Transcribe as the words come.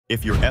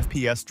If your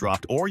FPS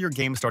dropped or your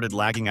game started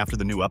lagging after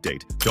the new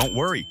update, don't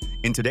worry.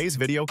 In today's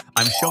video,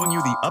 I'm showing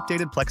you the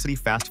updated Plexity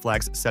Fast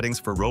Flags settings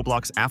for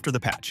Roblox after the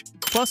patch.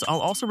 Plus, I'll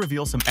also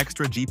reveal some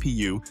extra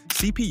GPU,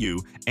 CPU,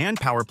 and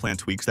power plant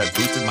tweaks that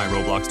boosted my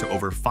Roblox to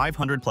over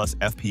 500 plus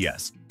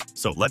FPS.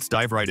 So let's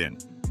dive right in.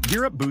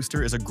 Gear Up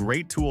Booster is a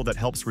great tool that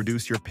helps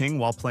reduce your ping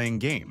while playing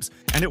games,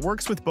 and it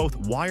works with both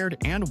wired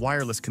and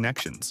wireless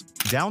connections.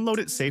 Download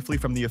it safely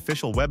from the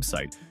official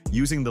website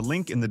using the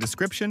link in the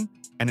description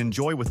and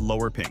enjoy with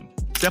lower ping.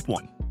 Step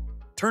 1.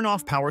 Turn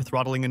off power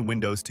throttling in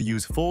Windows to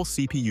use full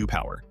CPU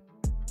power.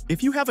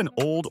 If you have an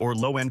old or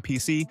low-end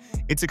PC,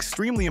 it's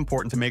extremely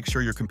important to make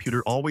sure your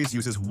computer always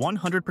uses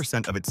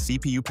 100% of its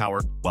CPU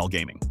power while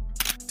gaming.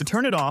 To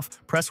turn it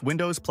off, press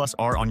Windows plus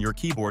R on your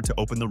keyboard to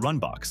open the Run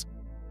box.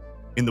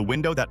 In the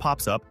window that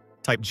pops up,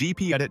 type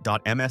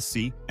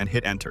gpedit.msc and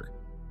hit Enter.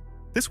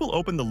 This will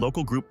open the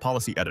local group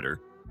policy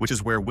editor, which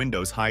is where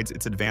Windows hides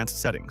its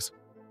advanced settings.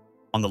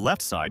 On the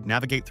left side,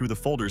 navigate through the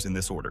folders in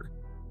this order.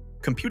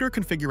 Computer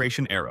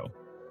Configuration Arrow,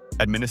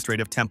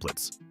 Administrative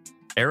Templates,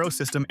 Arrow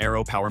System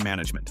Arrow Power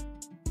Management.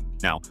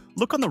 Now,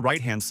 look on the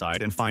right-hand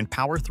side and find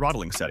Power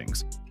Throttling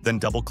Settings, then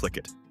double-click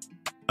it.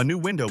 A new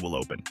window will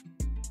open.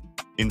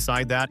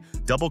 Inside that,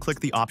 double-click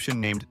the option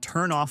named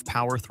Turn Off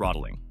Power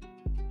Throttling.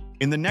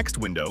 In the next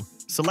window,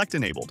 select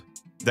Enabled,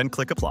 then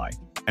click Apply,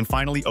 and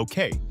finally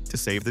OK to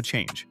save the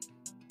change.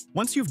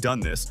 Once you've done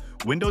this,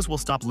 Windows will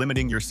stop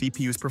limiting your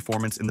CPU's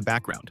performance in the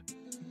background.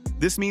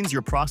 This means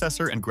your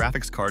processor and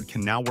graphics card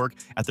can now work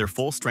at their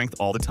full strength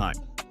all the time.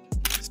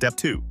 Step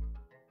 2.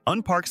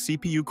 Unpark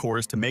CPU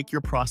cores to make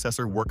your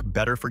processor work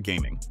better for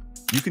gaming.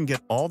 You can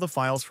get all the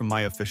files from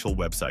my official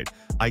website.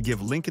 I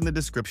give link in the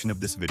description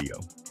of this video.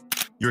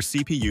 Your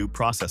CPU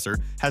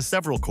processor has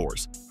several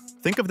cores.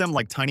 Think of them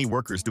like tiny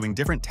workers doing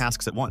different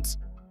tasks at once.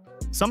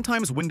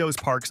 Sometimes Windows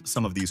parks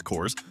some of these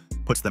cores,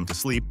 puts them to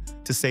sleep,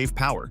 to save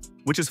power,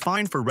 which is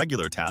fine for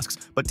regular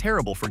tasks, but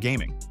terrible for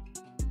gaming.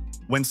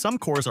 When some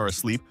cores are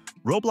asleep,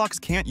 Roblox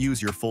can't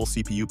use your full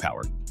CPU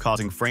power,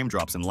 causing frame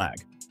drops and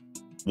lag.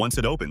 Once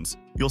it opens,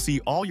 you'll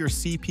see all your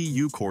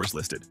CPU cores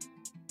listed.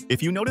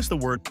 If you notice the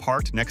word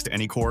parked next to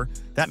any core,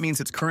 that means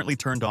it's currently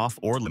turned off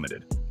or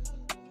limited.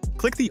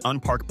 Click the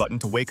Unpark button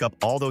to wake up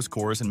all those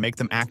cores and make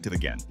them active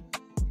again.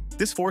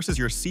 This forces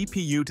your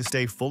CPU to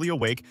stay fully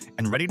awake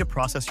and ready to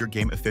process your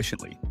game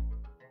efficiently.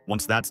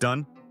 Once that's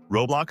done,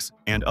 Roblox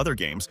and other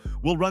games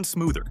will run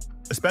smoother,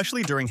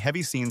 especially during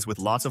heavy scenes with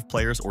lots of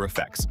players or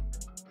effects.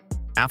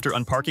 After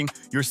unparking,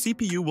 your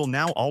CPU will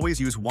now always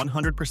use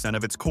 100%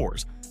 of its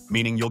cores,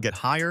 meaning you'll get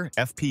higher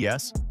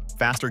FPS,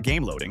 faster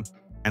game loading,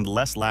 and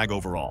less lag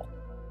overall.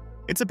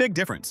 It's a big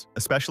difference,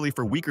 especially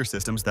for weaker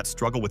systems that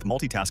struggle with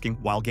multitasking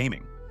while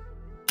gaming.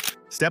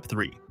 Step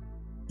 3.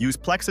 Use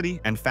Plexity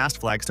and Fast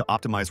Flags to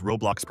optimize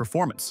Roblox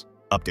performance.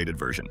 Updated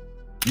version.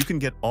 You can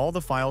get all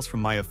the files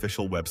from my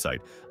official website.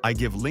 I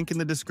give link in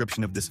the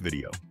description of this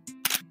video.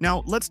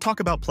 Now, let's talk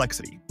about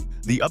Plexity,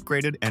 the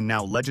upgraded and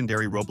now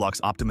legendary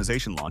Roblox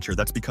optimization launcher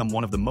that's become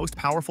one of the most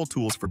powerful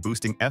tools for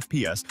boosting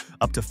FPS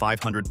up to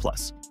 500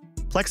 plus.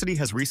 Plexity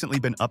has recently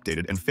been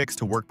updated and fixed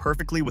to work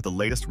perfectly with the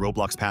latest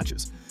Roblox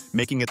patches,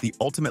 making it the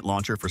ultimate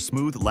launcher for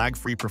smooth,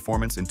 lag-free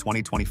performance in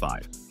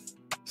 2025.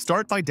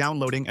 Start by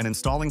downloading and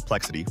installing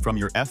Plexity from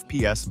your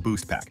FPS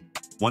Boost Pack.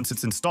 Once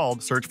it's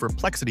installed, search for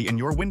Plexity in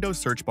your Windows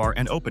search bar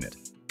and open it.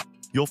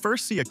 You'll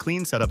first see a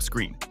clean setup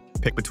screen.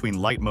 Pick between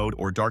light mode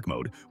or dark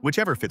mode,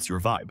 whichever fits your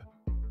vibe.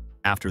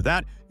 After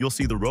that, you'll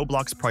see the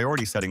Roblox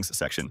Priority Settings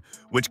section,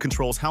 which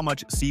controls how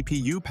much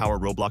CPU power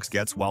Roblox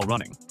gets while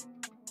running.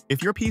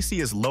 If your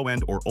PC is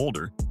low-end or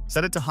older,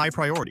 set it to high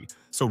priority,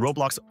 so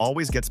Roblox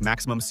always gets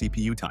maximum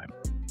CPU time.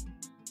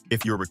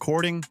 If you're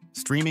recording,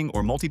 streaming,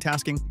 or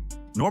multitasking,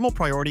 normal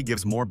priority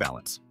gives more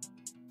balance.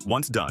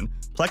 Once done,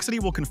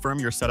 Plexity will confirm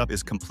your setup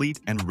is complete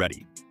and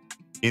ready.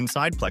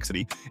 Inside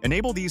Plexity,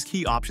 enable these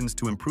key options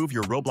to improve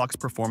your Roblox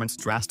performance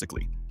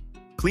drastically.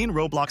 Clean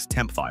Roblox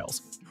temp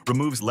files.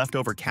 Removes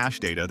leftover cache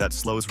data that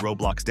slows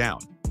Roblox down.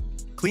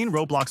 Clean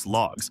Roblox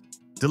logs.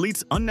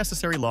 Deletes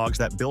unnecessary logs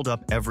that build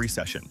up every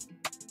session.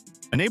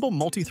 Enable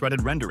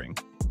multi-threaded rendering.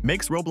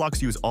 Makes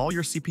Roblox use all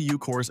your CPU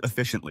cores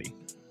efficiently.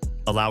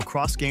 Allow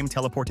cross-game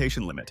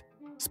teleportation limit.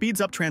 Speeds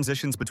up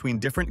transitions between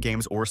different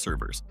games or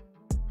servers.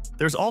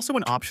 There's also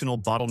an optional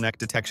bottleneck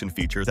detection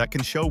feature that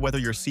can show whether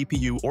your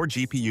CPU or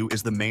GPU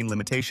is the main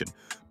limitation,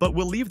 but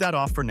we'll leave that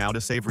off for now to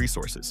save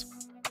resources.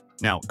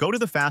 Now, go to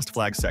the Fast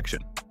Flags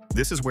section.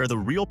 This is where the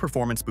real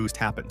performance boost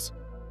happens.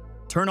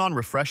 Turn on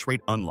Refresh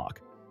Rate Unlock,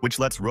 which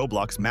lets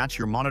Roblox match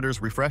your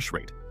monitor's refresh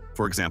rate.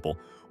 For example,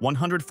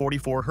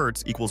 144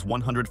 Hz equals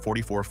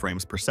 144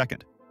 frames per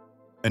second.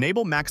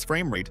 Enable Max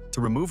Frame Rate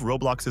to remove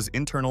Roblox's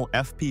internal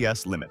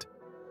FPS limit.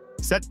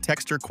 Set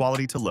texture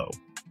quality to low,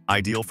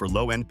 ideal for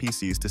low-end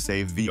PCs to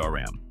save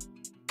VRAM.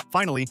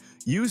 Finally,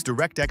 use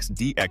DirectX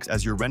DX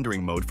as your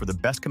rendering mode for the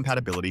best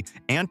compatibility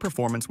and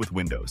performance with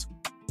Windows.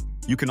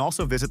 You can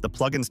also visit the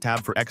Plugins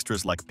tab for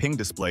extras like ping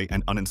display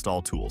and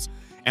uninstall tools,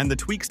 and the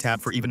Tweaks tab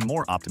for even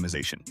more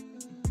optimization.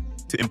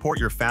 To import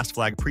your Fast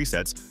Flag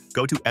presets,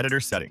 go to Editor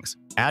Settings,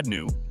 Add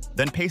New,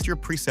 then paste your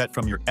preset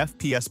from your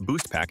FPS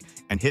boost pack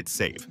and hit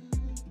Save.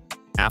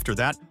 After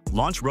that,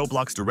 launch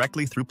Roblox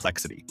directly through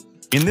Plexity.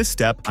 In this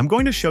step, I'm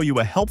going to show you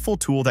a helpful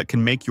tool that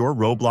can make your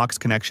Roblox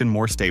connection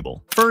more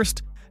stable.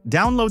 First,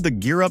 download the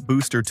Gear Up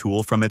Booster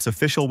tool from its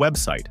official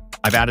website.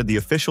 I've added the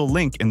official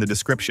link in the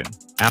description.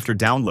 After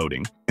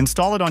downloading,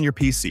 install it on your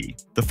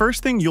PC. The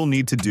first thing you'll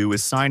need to do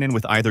is sign in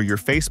with either your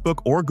Facebook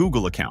or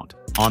Google account.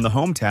 On the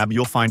Home tab,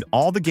 you'll find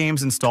all the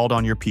games installed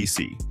on your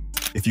PC.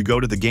 If you go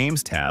to the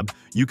Games tab,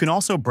 you can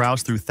also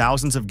browse through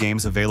thousands of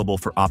games available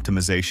for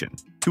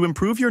optimization. To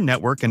improve your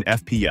network and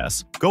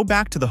FPS, go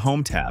back to the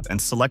Home tab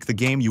and select the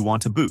game you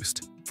want to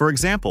boost. For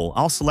example,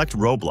 I'll select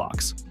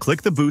Roblox,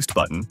 click the Boost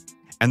button,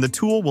 and the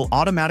tool will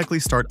automatically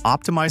start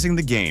optimizing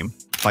the game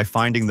by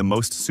finding the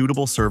most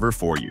suitable server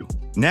for you.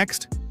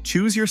 Next,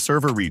 choose your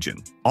server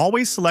region.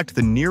 Always select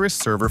the nearest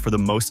server for the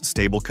most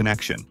stable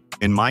connection.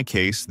 In my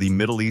case, the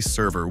Middle East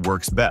server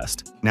works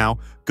best. Now,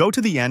 go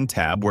to the End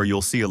tab where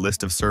you'll see a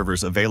list of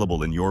servers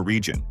available in your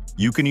region.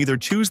 You can either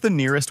choose the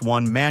nearest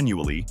one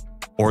manually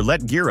or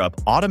let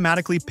GearUp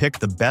automatically pick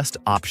the best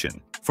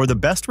option. For the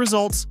best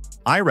results,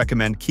 I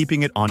recommend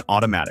keeping it on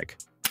automatic.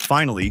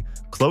 Finally,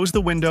 close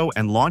the window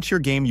and launch your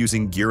game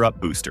using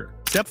GearUp Booster.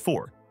 Step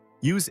 4.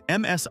 Use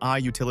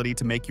MSI utility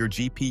to make your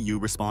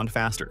GPU respond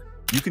faster.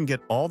 You can get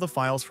all the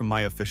files from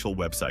my official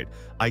website.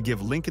 I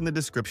give link in the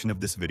description of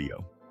this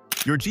video.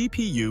 Your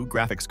GPU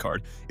graphics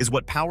card is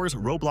what powers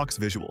Roblox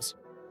visuals.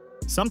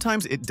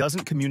 Sometimes it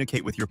doesn't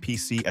communicate with your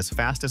PC as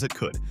fast as it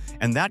could,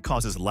 and that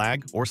causes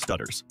lag or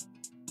stutters.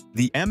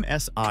 The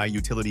MSI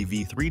Utility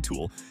V3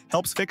 tool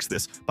helps fix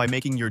this by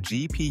making your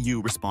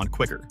GPU respond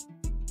quicker.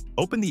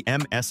 Open the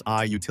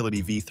MSI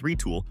Utility V3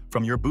 tool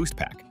from your boost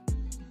pack.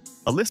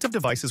 A list of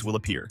devices will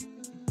appear.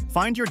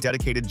 Find your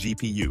dedicated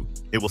GPU.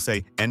 It will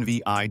say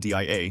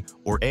NVIDIA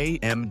or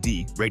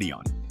AMD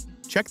Radeon.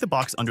 Check the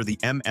box under the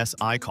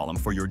MSI column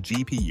for your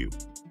GPU.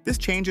 This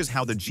changes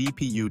how the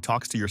GPU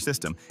talks to your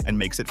system and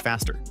makes it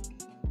faster.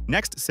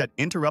 Next, set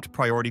Interrupt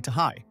Priority to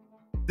High.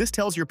 This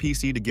tells your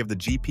PC to give the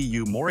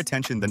GPU more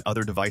attention than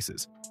other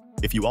devices.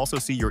 If you also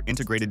see your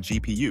integrated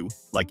GPU,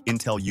 like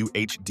Intel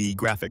UHD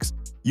graphics,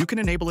 you can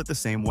enable it the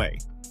same way.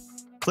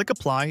 Click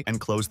Apply and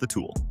close the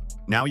tool.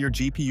 Now your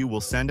GPU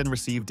will send and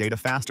receive data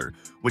faster,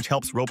 which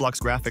helps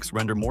Roblox graphics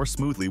render more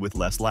smoothly with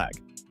less lag.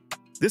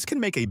 This can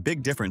make a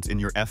big difference in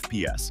your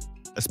FPS,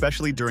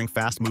 especially during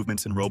fast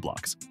movements in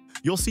Roblox.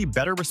 You'll see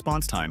better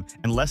response time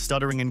and less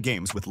stuttering in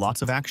games with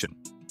lots of action.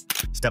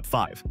 Step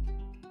 5.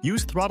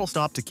 Use throttle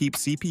stop to keep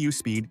CPU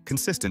speed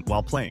consistent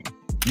while playing.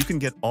 You can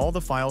get all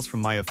the files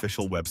from my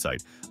official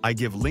website. I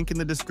give link in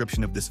the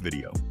description of this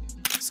video.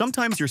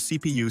 Sometimes your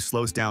CPU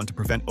slows down to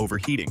prevent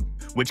overheating,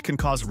 which can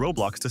cause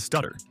Roblox to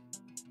stutter.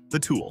 The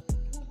tool.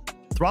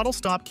 Throttle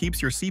stop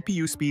keeps your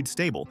CPU speed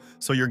stable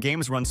so your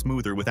games run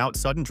smoother without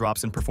sudden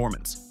drops in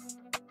performance.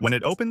 When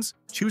it opens,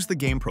 choose the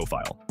game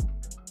profile.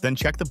 Then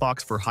check the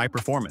box for high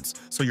performance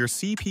so your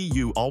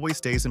CPU always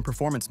stays in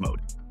performance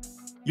mode.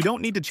 You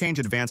don't need to change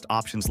advanced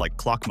options like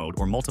clock mode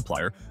or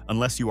multiplier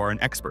unless you are an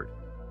expert.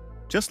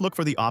 Just look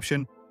for the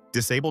option,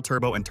 Disable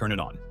Turbo and turn it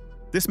on.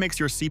 This makes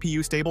your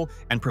CPU stable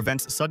and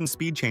prevents sudden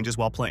speed changes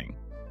while playing.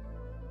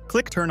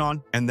 Click Turn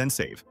On and then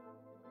save.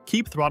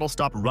 Keep throttle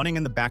stop running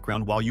in the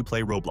background while you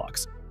play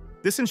Roblox.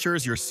 This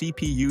ensures your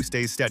CPU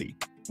stays steady,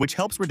 which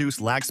helps reduce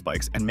lag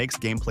spikes and makes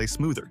gameplay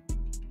smoother.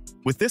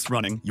 With this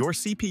running, your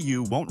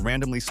CPU won't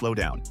randomly slow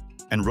down,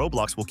 and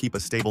Roblox will keep a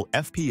stable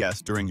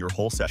FPS during your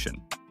whole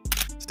session.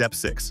 Step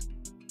 6.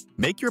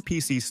 Make your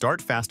PC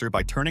start faster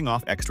by turning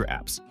off extra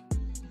apps.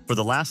 For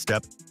the last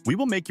step, we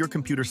will make your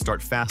computer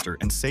start faster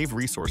and save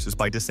resources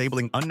by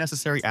disabling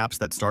unnecessary apps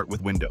that start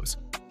with Windows.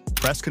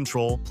 Press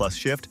Ctrl plus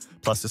Shift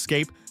plus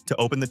Escape to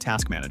open the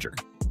Task Manager.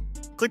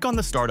 Click on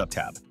the Startup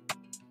tab.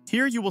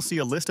 Here you will see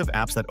a list of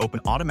apps that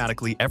open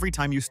automatically every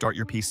time you start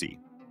your PC.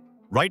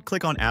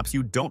 Right-click on apps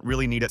you don't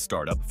really need at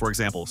startup, for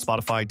example,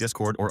 Spotify,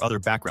 Discord, or other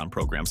background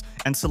programs,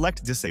 and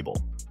select Disable.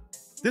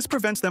 This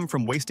prevents them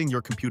from wasting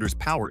your computer's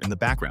power in the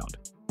background.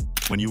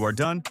 When you are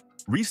done,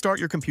 restart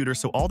your computer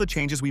so all the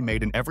changes we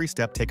made in every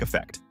step take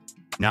effect.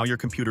 Now your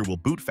computer will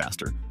boot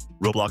faster,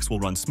 Roblox will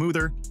run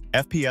smoother,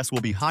 FPS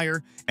will be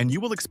higher, and you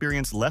will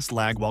experience less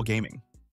lag while gaming.